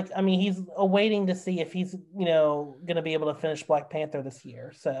got he's awaiting to see if he's going to be able to finish Black Panther this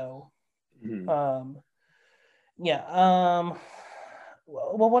year. So, yeah.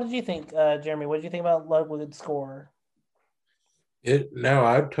 Well, what did you think, Jeremy? What did you think about Ludwig's score? No,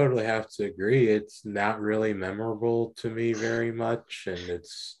 I'd totally have to agree. It's not really memorable to me very much, and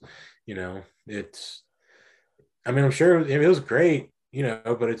it's, I mean, I'm sure it was great,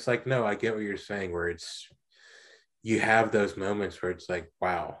 but it's like, no, I get what you're saying, where you have those moments where it's like,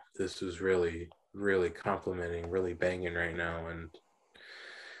 wow, this is really, really complimenting, really banging right now, and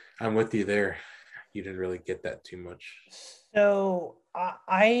I'm with you there. You didn't really get that too much. So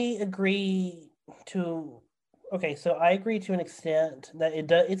I agree to. Okay, so I agree to an extent that it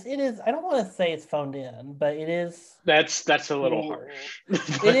does. It is. I don't want to say it's phoned in, but it is. That's a little harsh.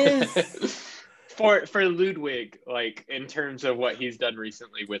 It is for Ludwig, like in terms of what he's done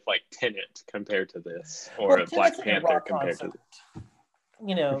recently with like Tenet compared to this, or Black Panther compared to this.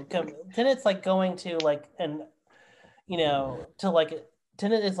 Tenet's like going to like to like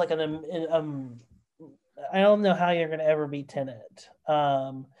Tenet is like I don't know how you're gonna ever beat Tenet.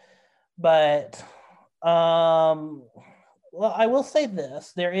 But well, I will say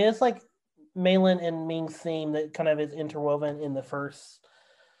this: there is like Malin and Ming's theme that kind of is interwoven in the first,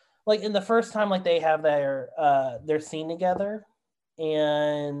 like in the first time, like they have their scene together,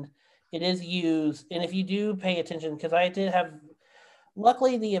 and it is used. And if you do pay attention, because I did have,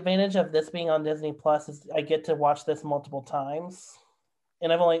 luckily the advantage of this being on Disney Plus is I get to watch this multiple times,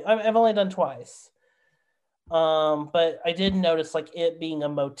 and I've only done twice. But I did notice like it being a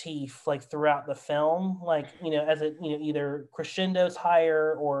motif like throughout the film, like as it either crescendos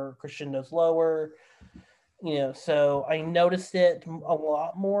higher or crescendos lower. So I noticed it a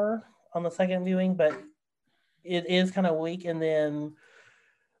lot more on the second viewing, but it is kind of weak. And then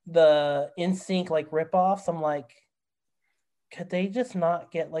the NSYNC like ripoffs, I'm like, could they just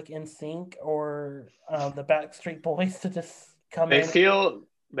not get like NSYNC or the Backstreet Boys to just come They in?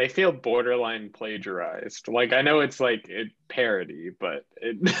 They feel borderline plagiarized. Like I know it's like parody, but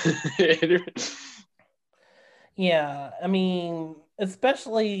Yeah, I mean,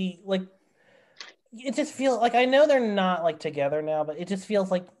 especially like it just feels like I know they're not like together now, but it just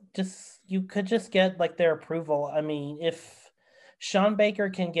feels like just you could just get like their approval. I mean, if Sean Baker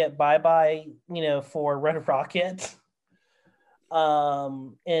can get Bye Bye, for Red Rocket,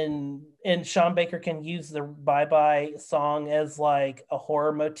 and Sean Baker can use the Bye Bye song as like a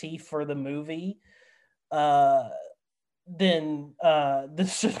horror motif for the movie, then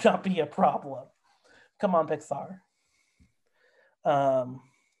this should not be a problem. Come on, Pixar.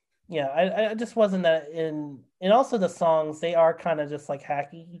 Yeah, I just wasn't that in, and also the songs, they are kind of just like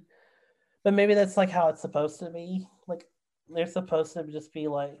hacky, but maybe that's like how it's supposed to be. Like they're supposed to just be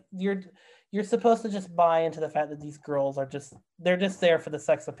like you're supposed to just buy into the fact that these girls are just they're just there for the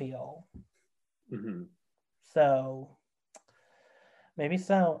sex appeal. Mm-hmm. So maybe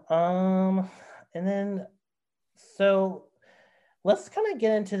so. And then so let's kind of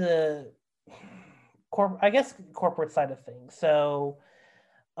get into the corporate side of things. So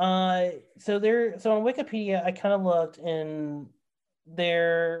on Wikipedia I kind of looked, and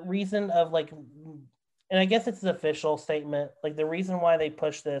their reason of like, and I guess it's the official statement, like the reason why they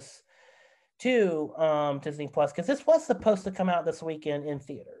pushed this to Disney Plus, because this was supposed to come out this weekend in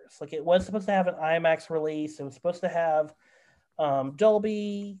theaters. Like it was supposed to have an IMAX release. It was supposed to have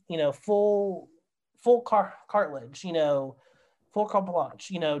Dolby, full cartilage, full carte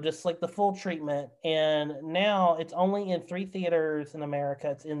blanche, just like the full treatment. And now it's only in 3 theaters in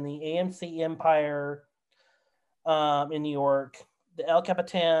America. It's in the AMC Empire in New York, the El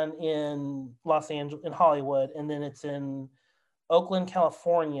Capitan in in Hollywood, and then it's in Oakland,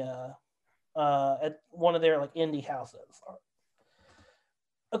 California, at one of their like indie houses,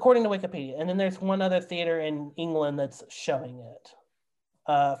 according to Wikipedia. And then there's one other theater in England that's showing it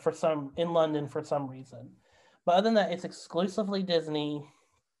in London for some reason. But other than that, it's exclusively Disney.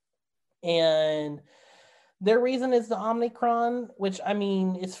 And their reason is the Omicron, which I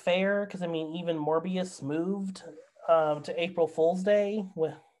mean is fair, because I mean even Morbius moved to April Fool's Day,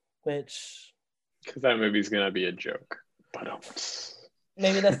 which because that movie's gonna be a joke. But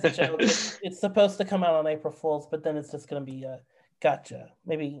maybe that's the joke. It's supposed to come out on April Fool's, but then it's just gonna be a gotcha.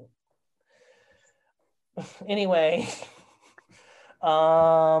 Maybe anyway.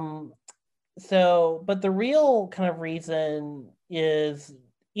 So, but the real kind of reason is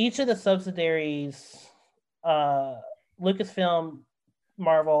each of the subsidiaries, Lucasfilm,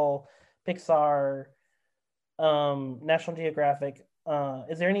 Marvel, Pixar, National Geographic.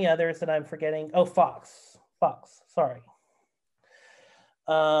 Is there any others that I'm forgetting? Oh, Fox. Sorry.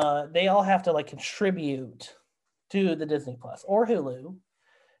 They all have to like contribute to the Disney Plus or Hulu,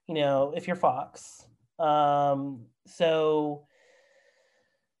 if you're Fox. So,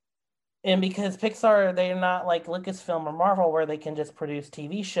 and because Pixar, they're not like Lucasfilm or Marvel where they can just produce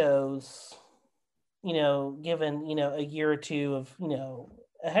TV shows, given, a year or two of,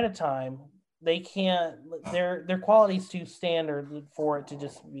 ahead of time, they can't, their quality's too standard for it to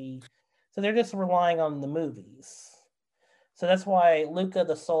just be, so they're just relying on the movies. So that's why Luca,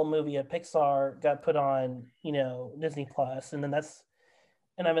 the sole movie of Pixar, got put on, Disney Plus. And then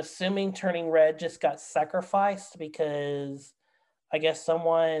and I'm assuming Turning Red just got sacrificed because I guess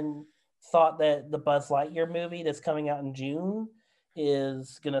someone thought that the Buzz Lightyear movie that's coming out in June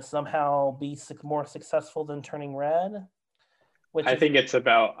is going to somehow be more successful than Turning Red. I think it's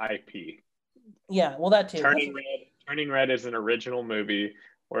about IP. Yeah, well, that too. Turning Red is an original movie,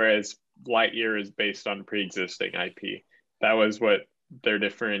 whereas Lightyear is based on pre-existing IP. That was what their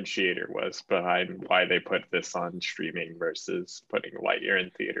differentiator was behind why they put this on streaming versus putting Lightyear in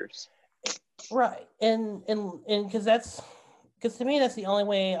theaters. Right. And because to me that's the only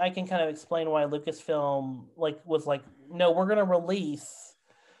way I can kind of explain why Lucasfilm was like, no, we're gonna release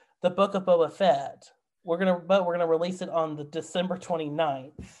the Book of Boba Fett. We're gonna release it on the December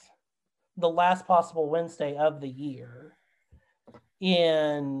 29th, the last possible Wednesday of the year.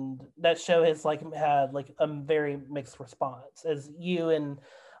 And that show has had a very mixed response. As you and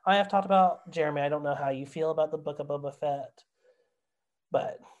I have talked about, Jeremy, I don't know how you feel about the Book of Boba Fett,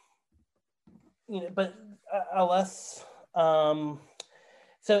 but unless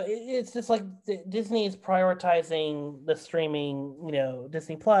so it's just like Disney is prioritizing the streaming,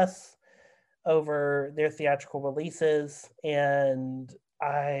 Disney Plus over their theatrical releases, and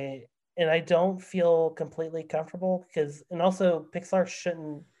I don't feel completely comfortable because, and also Pixar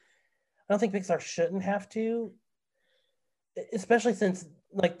shouldn't. I don't think Pixar shouldn't have to, especially since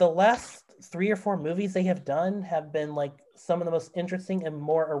the last 3 or 4 movies they have done have been some of the most interesting and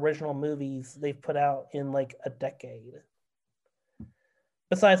more original movies they've put out in a decade.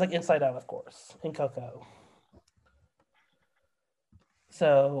 Besides Inside Out, of course, and Coco.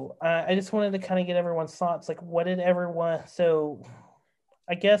 So I just wanted to kind of get everyone's thoughts. What did everyone? So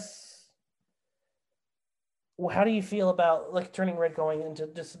I guess, how do you feel about Turning Red going into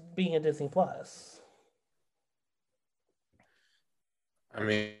just being a Disney Plus? I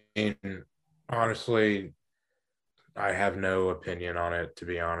mean, honestly, I have no opinion on it, to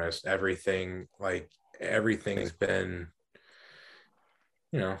be honest. Everything's been,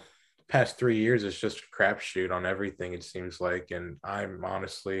 past 3 years, it's just a crapshoot on everything, it seems like. And I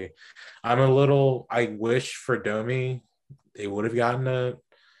wish for Domi they would have gotten a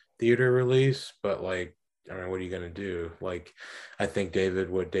theater release, but what are you going to do? I think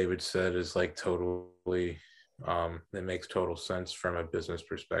what David said is totally, it makes total sense from a business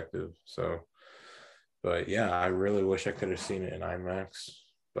perspective. So, but yeah, I really wish I could have seen it in IMAX,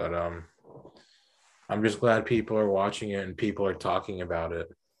 but I'm just glad people are watching it and people are talking about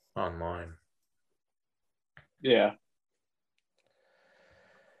it online. Yeah.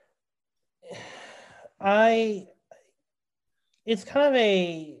 It's kind of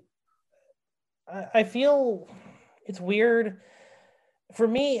I feel it's weird. For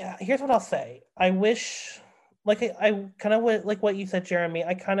me, here's what I'll say. I wish, I kind of would, what you said, Jeremy,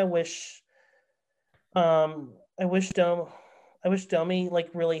 I kind of wish, I wish Domi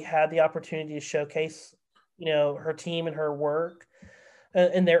really had the opportunity to showcase, her team and her work,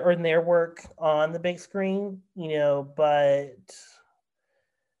 and their work on the big screen, but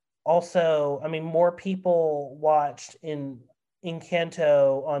also, I mean, more people watched in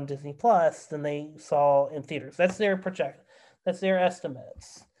Encanto on Disney Plus than they saw in theaters. That's their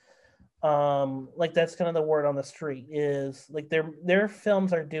estimates. That's kind of the word on the street is their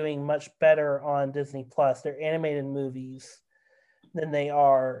films are doing much better on Disney Plus, their animated movies, than they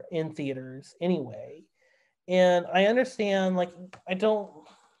are in theaters anyway. And I understand, I don't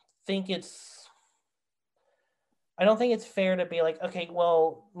think it's fair to be okay,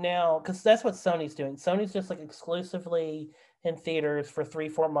 well, now, because that's what Sony's doing. Sony's just exclusively in theaters for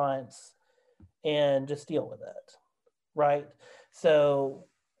 3-4 months and just deal with it, right? So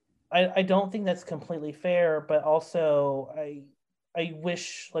I don't think that's completely fair, but also I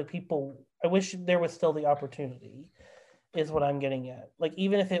wish I wish there was still the opportunity, is what I'm getting at.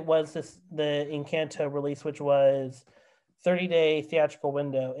 Even if it was the Encanto release, which was 30-day theatrical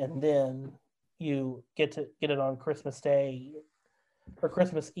window, and then you get it on Christmas Day or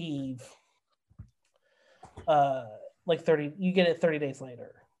Christmas Eve, you get it 30 days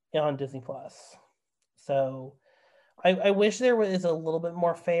later on Disney Plus. So I wish there was a little bit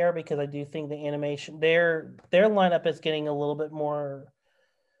more fair, because I do think the animation, their lineup is getting a little bit more,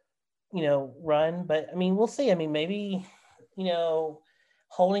 run. But I mean, we'll see. I mean, maybe,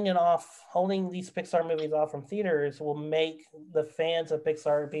 holding these Pixar movies off from theaters will make the fans of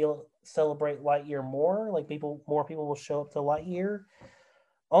Pixar celebrate Lightyear more. More people will show up to Lightyear.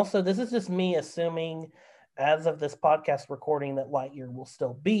 Also, this is just me assuming, as of this podcast recording, that Lightyear will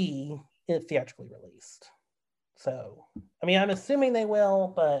still be theatrically released. So, I mean, I'm assuming they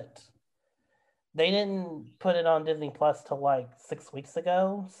will, but they didn't put it on Disney Plus till 6 weeks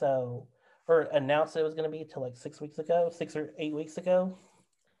ago. So, or announced it was going to be till 6 weeks ago, 6 or 8 weeks ago.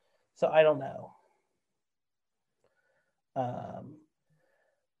 So I don't know.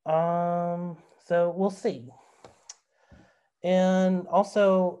 So we'll see. And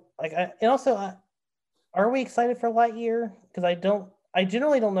also, are we excited for Lightyear? Because I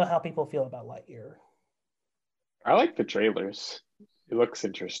generally don't know how people feel about Lightyear. I like the trailers. It looks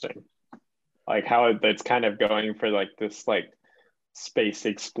interesting. How it's kind of going for this space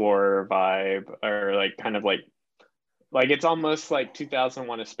explorer vibe, or kind of Like it's almost like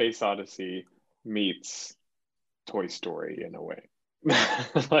 2001: A Space Odyssey meets Toy Story in a way.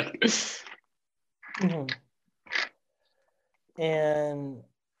 Like, Mhm. And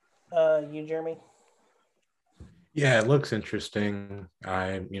you, Jeremy? Yeah, it looks interesting.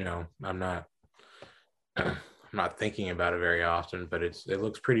 I'm not I'm not thinking about it very often, but it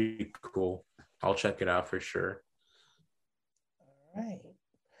looks pretty cool. I'll check it out for sure. All right.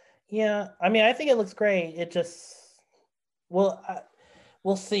 Yeah, I mean, I think it looks great. It just, well,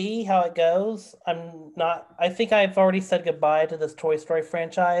 we'll see how it goes. I'm not. I think I've already said goodbye to this Toy Story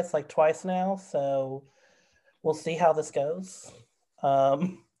franchise like twice now, so we'll see how this goes.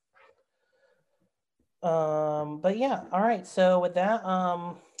 Um, but yeah, all right. So with that,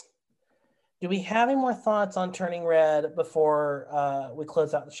 do we have any more thoughts on Turning Red before we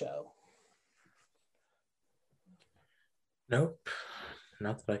close out the show? Nope,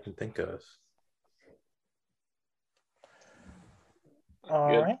 not that I can think of. All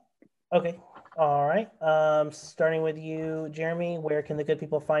good. right. Okay. All right. Starting with you, Jeremy, where can the good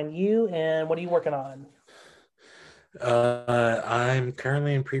people find you and what are you working on? I'm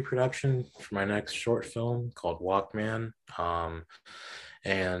currently in pre-production for my next short film called Walkman.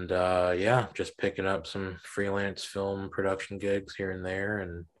 Yeah, just picking up some freelance film production gigs here and there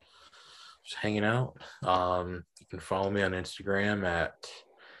and just hanging out. You can follow me on Instagram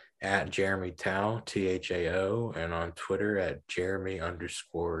at Jeremy Tao, Thao, and on Twitter at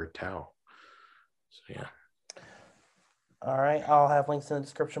Jeremy_Tao. So yeah. All right. I'll have links in the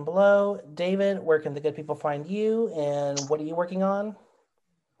description below. David, where can the good people find you and what are you working on?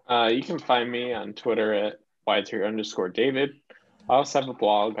 You can find me on Twitter at Y3_David. I also have a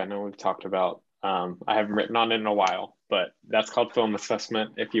blog. I know we've talked about. I haven't written on it in a while, but that's called Film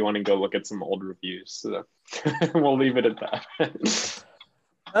Assessment. If you want to go look at some old reviews, so we'll leave it at that.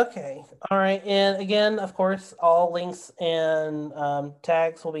 Okay. All right. And again, of course, all links and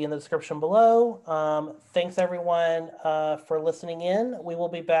tags will be in the description below. Thanks, everyone, for listening in. We will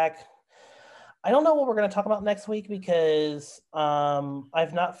be back. I don't know what we're going to talk about next week because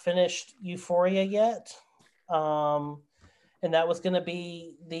I've not finished Euphoria yet. And that was going to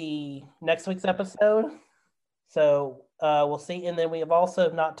be the next week's episode. So we'll see. And then we have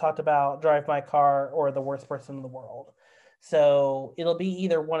also not talked about Drive My Car or The Worst Person in the World. So it'll be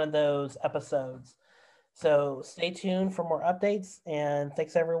either one of those episodes. So stay tuned for more updates. And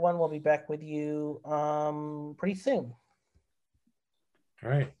thanks, everyone. We'll be back with you pretty soon. All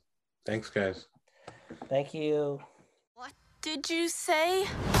right. Thanks, guys. Thank you. What did you say?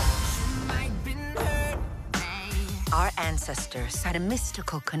 Our ancestors had a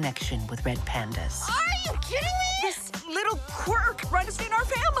mystical connection with red pandas. Are you kidding me? This little quirk runs in our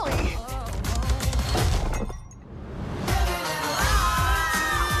family.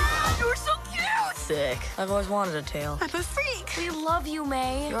 You're so cute. Sick. I've always wanted a tail. I'm a freak. We love you,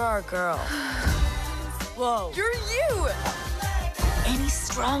 May. You're our girl. Whoa. You're you. Any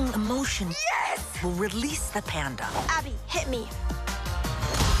strong emotion Yes. will release the panda. Abby, hit me.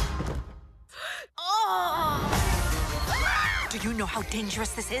 Do you know how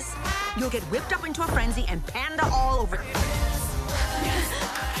dangerous this is? You'll get whipped up into a frenzy and panda all over.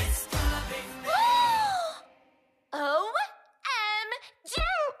 OMG!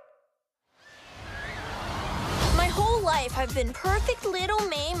 My whole life I've been perfect little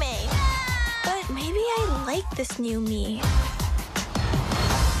May May. But maybe I like this new me.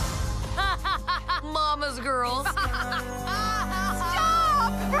 Mama's girls.